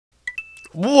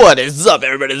What is up,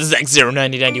 everybody? This is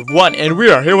X09091, and we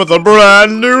are here with a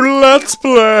brand new Let's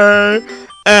Play!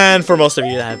 And for most of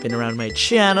you that have been around my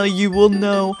channel, you will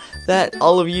know that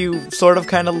all of you sort of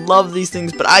kind of love these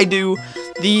things, but I do.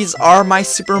 These are my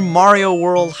Super Mario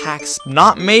World hacks,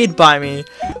 not made by me,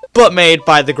 but made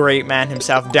by the great man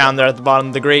himself down there at the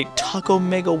bottom, the great Taco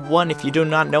Mega 1. If you do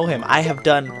not know him, I have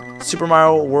done Super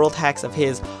Mario World hacks of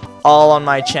his all on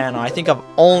my channel. I think I've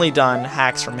only done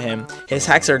hacks from him. His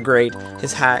hacks are great.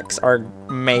 His hacks are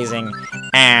amazing.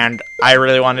 And I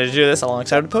really wanted to do this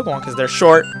alongside with Pokemon because they're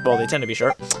short. Well, they tend to be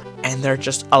short. And they're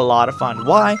just a lot of fun.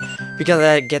 Why? Because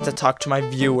I get to talk to my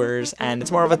viewers. And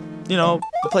it's more of a, you know,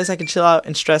 a place I can chill out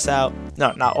and stress out.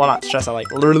 No, not stress out.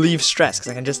 Like, relieve stress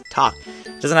because I can just talk.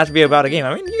 It doesn't have to be about a game.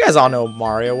 I mean, you guys all know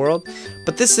Mario World.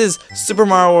 But this is Super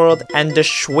Mario World and the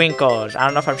Shwinkles. I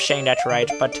don't know if I'm saying that right,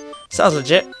 but sounds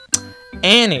legit.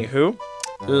 Anywho,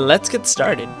 let's get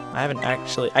started.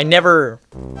 I never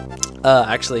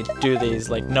actually do these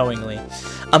like knowingly.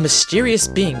 A mysterious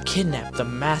being kidnapped the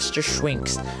Master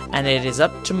Shwinks, and it is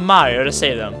up to Mario to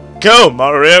save them. Go,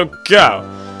 Mario, go!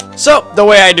 So, the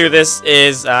way I do this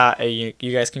is,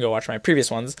 you guys can go watch my previous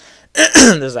ones.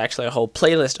 There's actually a whole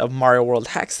playlist of Mario World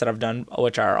hacks that I've done,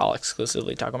 which are all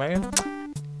exclusively Taco Mega.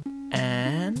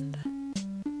 And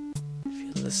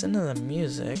if you listen to the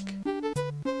music...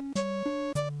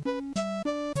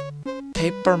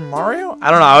 Paper Mario?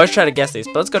 I don't know, I always try to guess these,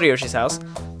 but let's go to Yoshi's house.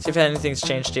 See if anything's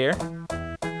changed here.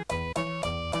 I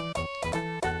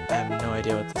have no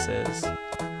idea what this is.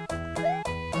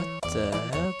 What the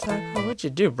hell, Taco? What'd you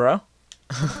do, bro?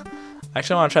 I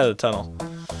actually want to try the tunnel.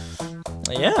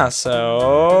 Yeah,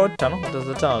 so... Tunnel? What does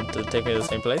the tunnel do? Take me to the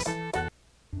same place?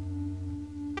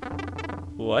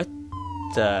 What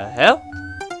the hell?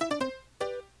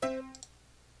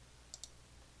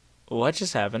 What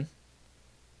just happened?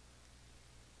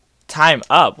 Time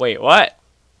up. Wait, what?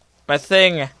 My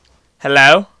thing...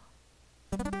 Hello?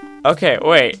 Okay,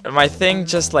 wait. My thing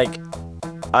just, like,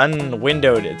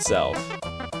 unwindowed itself.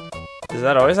 Does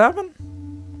that always happen?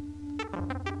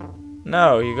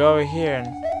 No, you go over here and...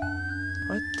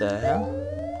 What the hell?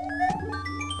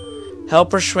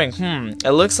 Helper Schwink.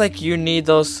 It looks like you need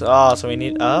those... Oh, so we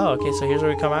need... Oh, okay, so here's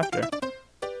where we come after.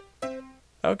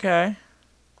 Okay.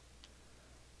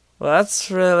 Well, that's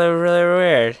really, really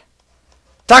weird.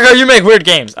 Taco, you make weird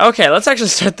games. Okay, let's actually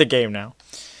start the game now.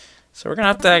 So we're gonna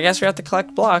have to, I guess we have to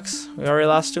collect blocks. We already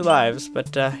lost 2 lives,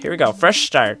 but here we go. Fresh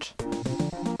start.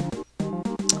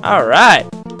 Alright.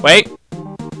 Wait.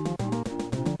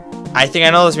 I think I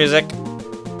know this music.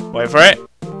 Wait for it.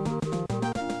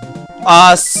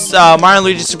 Mario and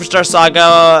Luigi Superstar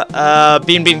Saga,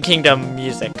 Bean Bean Kingdom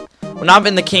music. Well, not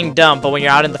in the kingdom, but when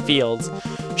you're out in the fields.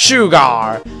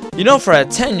 Sugar. You know, for a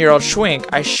 10-year-old Schwink,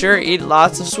 I sure eat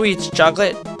lots of sweets.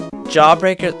 Chocolate,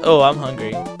 jawbreakers. Oh, I'm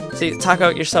hungry. See, Taco,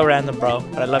 you're so random, bro.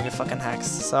 But I love your fucking hacks.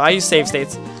 So I use save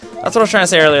states. That's what I was trying to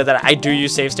say earlier, that I do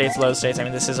use save states, load states. I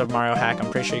mean, this is a Mario hack.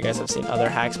 I'm pretty sure you guys have seen other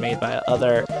hacks made by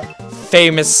other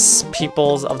famous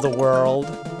peoples of the world.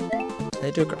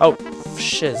 They do. Oh,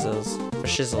 shizzles. For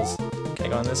shizzles. Can I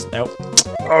go on this? Nope.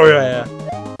 Oh, yeah.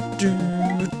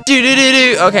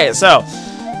 Okay, so.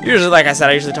 Usually, like I said,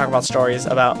 I usually talk about stories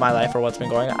about my life or what's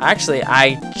been going on. Actually,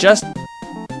 I just...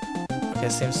 Okay,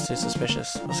 it seems too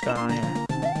suspicious. What's going on here?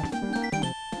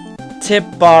 Tip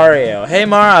Mario. Hey,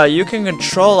 Mario, you can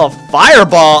control a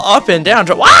fireball up and down.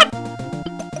 What?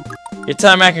 You're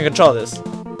telling me I can control this?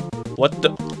 What the...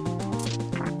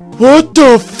 What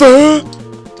the fuck?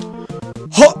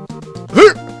 Huh?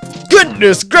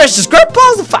 Goodness gracious,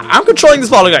 Grandpa's the fire. I'm controlling this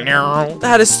ball again.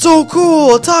 That is so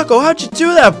cool. Taco, how'd you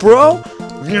do that, bro?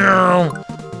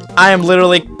 I am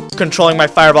literally controlling my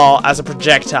fireball as a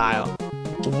projectile.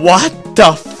 What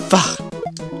the fuck?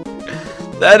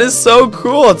 That is so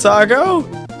cool, Taco.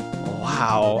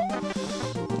 Wow.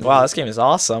 Wow, this game is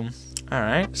awesome.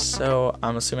 Alright, so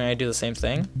I'm assuming I do the same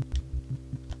thing.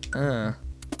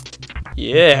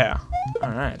 Yeah.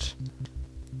 Alright.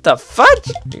 The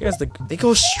fudge? You guys, they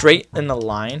go straight in the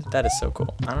line? That is so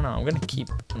cool. I don't know. I'm gonna keep...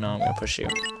 No, I'm gonna push you.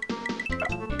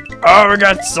 Oh, we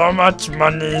got so much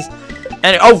money.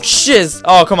 And oh, shiz.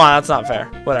 Oh, come on. That's not fair.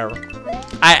 Whatever.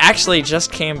 I actually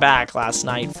just came back last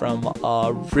night from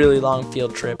a really long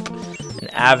field trip. An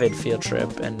avid field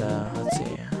trip. And, let's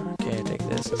see. Okay, take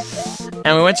this.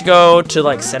 And we went to go to,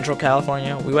 like, Central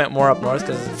California. We went more up north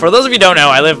because, for those of you who don't know,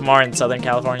 I live more in Southern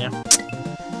California.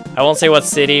 I won't say what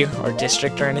city or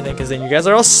district or anything because then you guys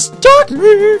are all stuck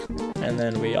me. And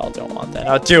then we all don't want that.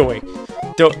 Oh, do we?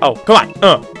 Oh, come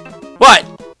on. What?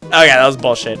 Okay, that was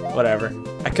bullshit. Whatever.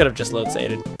 I could have just load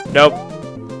saved. Nope.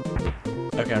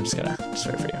 Okay, I'm just gonna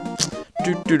wait for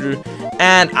you.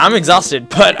 And I'm exhausted,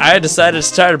 but I decided to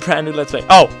start a brand new Let's Play.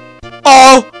 Oh!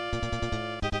 Oh!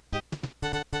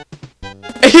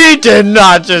 He did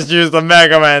not just use the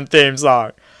Mega Man theme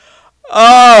song.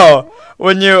 Oh!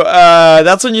 When you,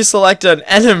 that's when you select an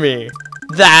enemy.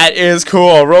 That is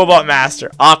cool. Robot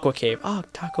Master. Aqua Cave. Oh,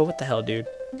 Taco, what the hell, dude?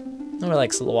 Nobody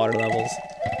likes the water levels.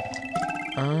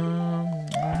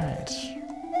 Alright.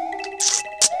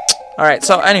 Alright,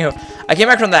 so, anywho, I came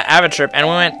back from that Avid trip, and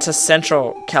we went to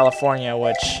Central California,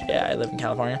 which, yeah, I live in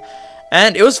California.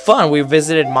 And it was fun. We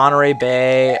visited Monterey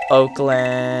Bay,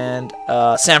 Oakland,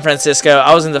 San Francisco.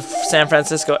 I was in the San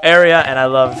Francisco area, and I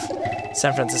love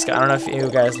San Francisco. I don't know if you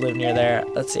guys live near there.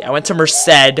 Let's see. I went to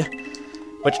Merced,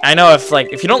 which I know if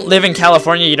you don't live in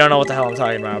California, you don't know what the hell I'm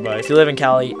talking about. But if you live in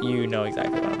Cali, you know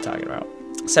exactly what I'm talking about.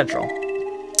 Central.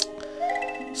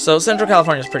 So Central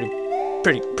California is pretty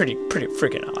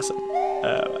freaking awesome.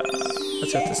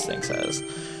 Let's see what this thing says.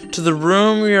 To the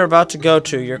room you're about to go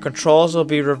to, your controls will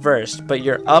be reversed, but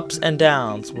your ups and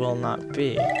downs will not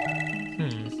be.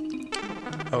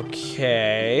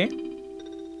 Okay.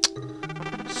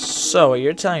 So, what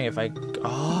you're telling me if I...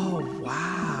 Oh,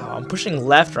 wow. I'm pushing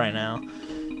left right now.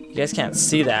 You guys can't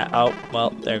see that. Oh, well,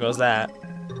 there goes that.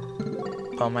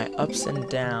 Oh, my ups and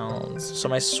downs. So,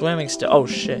 my swimming still... Oh,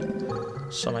 shit.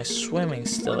 So, my swimming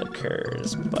still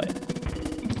occurs, but...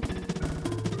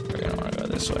 We're gonna want to go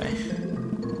this way.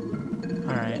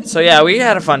 Alright, so yeah, we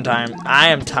had a fun time. I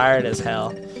am tired as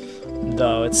hell,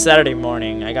 though. It's Saturday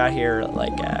morning. I got here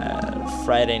like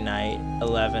Friday night,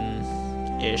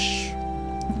 11-ish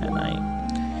at night.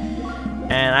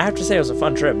 And I have to say it was a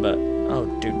fun trip, but... Oh,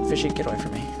 dude, fishy, get away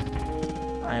from me.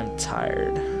 I am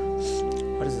tired.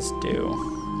 What does this do?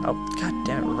 Oh, god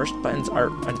damn it, reverse buttons are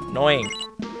annoying.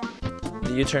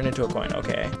 The U turn into a coin,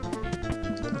 okay.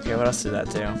 Okay, what else did that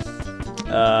do?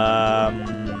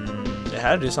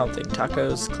 How to do something.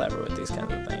 Taco's clever with these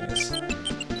kinds of things.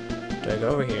 Do I go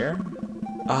over here?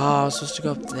 Oh, I was supposed to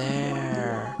go up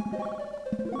there.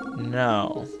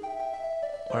 No.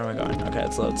 Where am I going? Okay,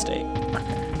 it's load state.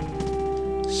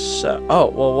 Okay. So, oh,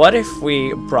 well, what if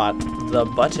we brought the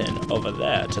button over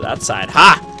there to that side?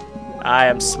 Ha! I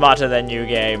am smarter than you,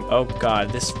 game. Oh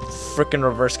god, this freaking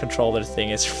reverse controller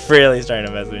thing is really starting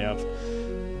to mess me up.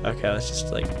 Okay, let's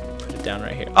just like put it down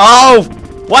right here. Oh!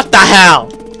 What the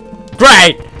hell?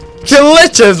 Great!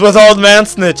 Glitches with old man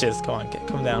snitches. Come on,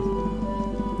 come down.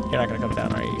 You're not gonna come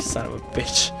down, are you, you son of a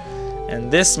bitch? And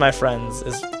this, my friends,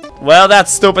 is... Well,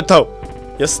 that's stupid too.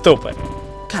 You're stupid.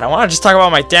 God, I want to just talk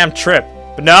about my damn trip.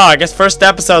 But no, I guess first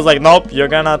episode's like, nope, you're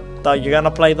gonna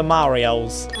play the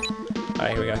Marios.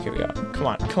 Alright, here we go, here we go. Come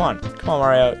on, come on. Come on,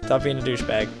 Mario. Stop being a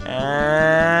douchebag.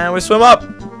 And we swim up.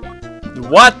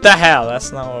 What the hell?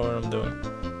 That's not what I'm doing.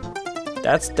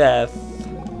 That's death.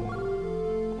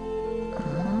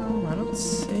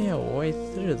 See a way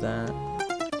through that.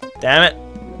 Damn it!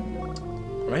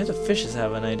 Maybe the fishes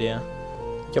have an idea.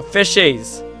 Yo,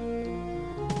 fishies!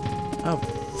 Oh,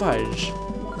 fudge.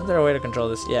 Isn't there a way to control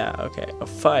this? Yeah, okay. A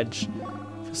fudge.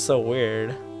 Feels so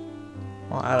weird.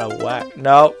 Well, out of whack.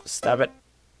 No, stop it.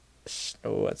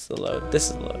 Oh, what's the load? This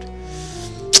is the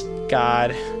load.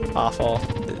 God, awful.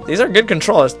 These are good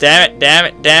controllers. Damn it, damn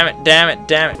it, damn it, damn it,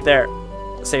 damn it. There.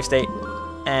 Safe state.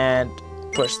 And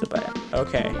push the button.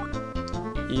 Okay.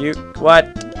 You, what?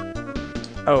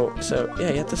 Oh, so, yeah,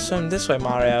 you have to swim this way,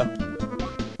 Mario.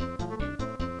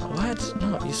 What?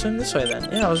 No, you swim this way then.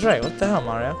 Yeah, I was right. What the hell,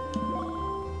 Mario?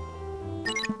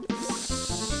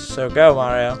 So go,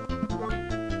 Mario.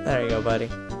 There you go, buddy.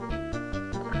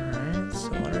 Alright, so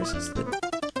what are we supposed to do?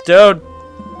 Dude!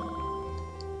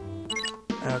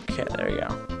 Okay, there we go.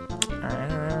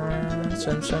 Alright,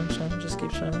 swim, swim, swim. Just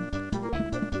keep swimming.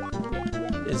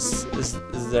 Is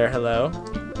there hello?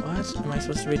 What am I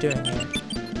supposed to be doing here?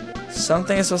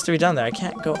 Something is supposed to be done there. I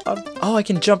can't go up. Oh, I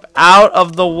can jump out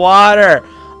of the water.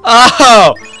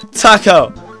 Oh,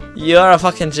 Taco, you're a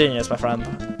fucking genius, my friend.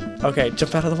 Okay,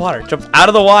 jump out of the water. Jump out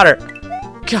of the water.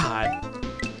 God.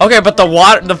 Okay, but the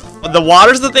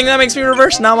water's the thing that makes me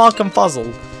reverse. Now I'm all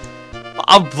confuzzled.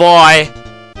 Oh boy,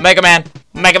 Mega Man,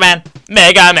 Mega Man,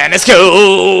 Mega Man is cool.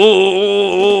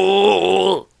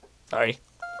 Sorry.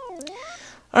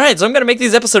 Alright, so I'm going to make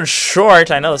these episodes short.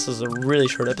 I know this was a really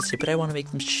short episode, but I want to make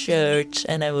them short,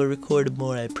 and I will record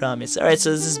more, I promise. Alright,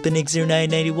 so this has been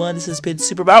X0991. This has been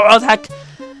Super Mario World Hack,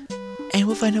 and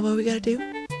we'll find out what we got to do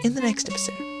in the next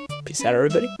episode. Peace out,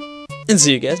 everybody, and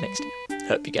see you guys next time.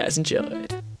 Hope you guys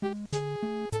enjoyed.